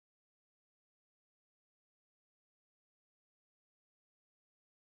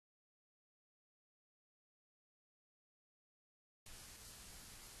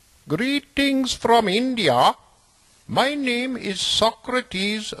Greetings from India. My name is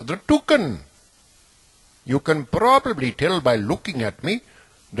Socrates the Toucan. You can probably tell by looking at me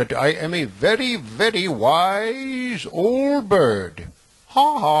that I am a very, very wise old bird.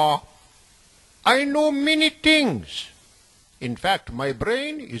 Ha ha! I know many things. In fact, my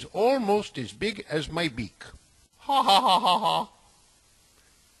brain is almost as big as my beak. Ha ha ha ha ha!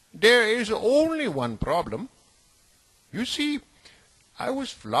 There is only one problem. You see, I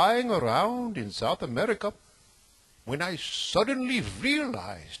was flying around in South America when I suddenly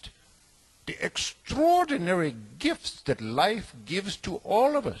realized the extraordinary gifts that life gives to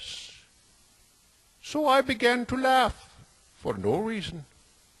all of us. So I began to laugh for no reason.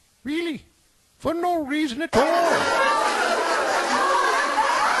 Really, for no reason at all.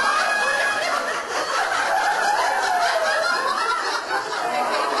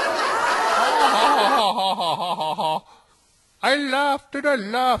 I laughed and I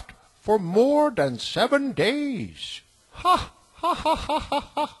laughed for more than 7 days. Ha, ha, ha, ha, ha,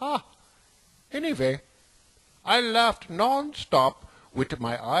 ha, ha. Anyway, I laughed non-stop with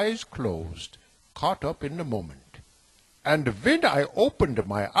my eyes closed, caught up in the moment. And when I opened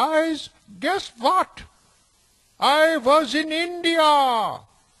my eyes, guess what? I was in India.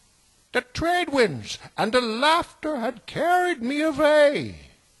 The trade winds and the laughter had carried me away.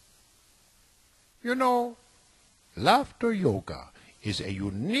 You know, laughter yoga is a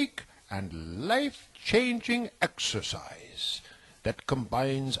unique and life-changing exercise that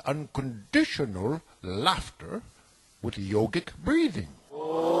combines unconditional laughter with yogic breathing.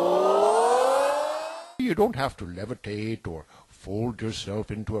 You don't have to levitate or fold yourself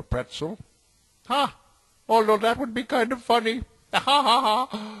into a pretzel. Ha! Although that would be kind of funny. Ha ha ha!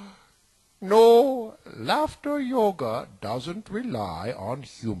 No, laughter yoga doesn't rely on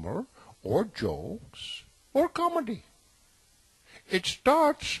humor or jokes or comedy. It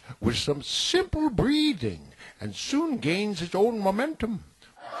starts with some simple breathing and soon gains its own momentum.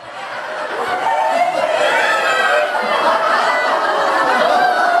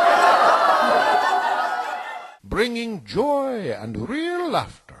 Bringing joy and real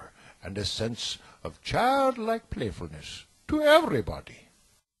laughter and a sense of childlike playfulness to everybody.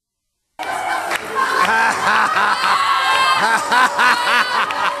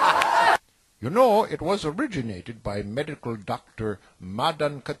 You know, it was originated by medical doctor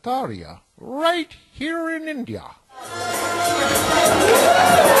Madan Kataria right here in India.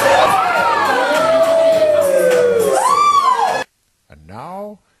 And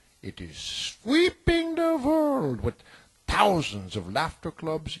now it is sweeping the world with thousands of laughter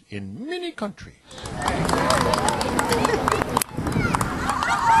clubs in many countries.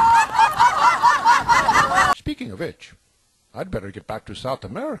 Speaking of which, I'd better get back to South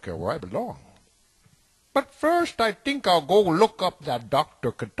America where I belong. But first, I think I'll go look up that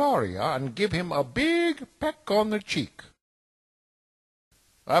Dr. Kataria and give him a big peck on the cheek.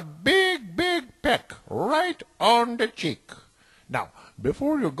 A big, big peck right on the cheek. Now,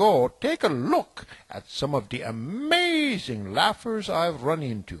 before you go, take a look at some of the amazing laughers I've run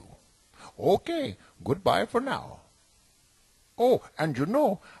into. Okay, goodbye for now. Oh, and you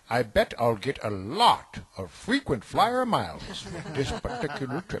know, I bet I'll get a lot of frequent flyer miles this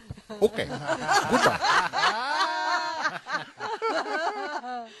particular trip. Okay, goodbye.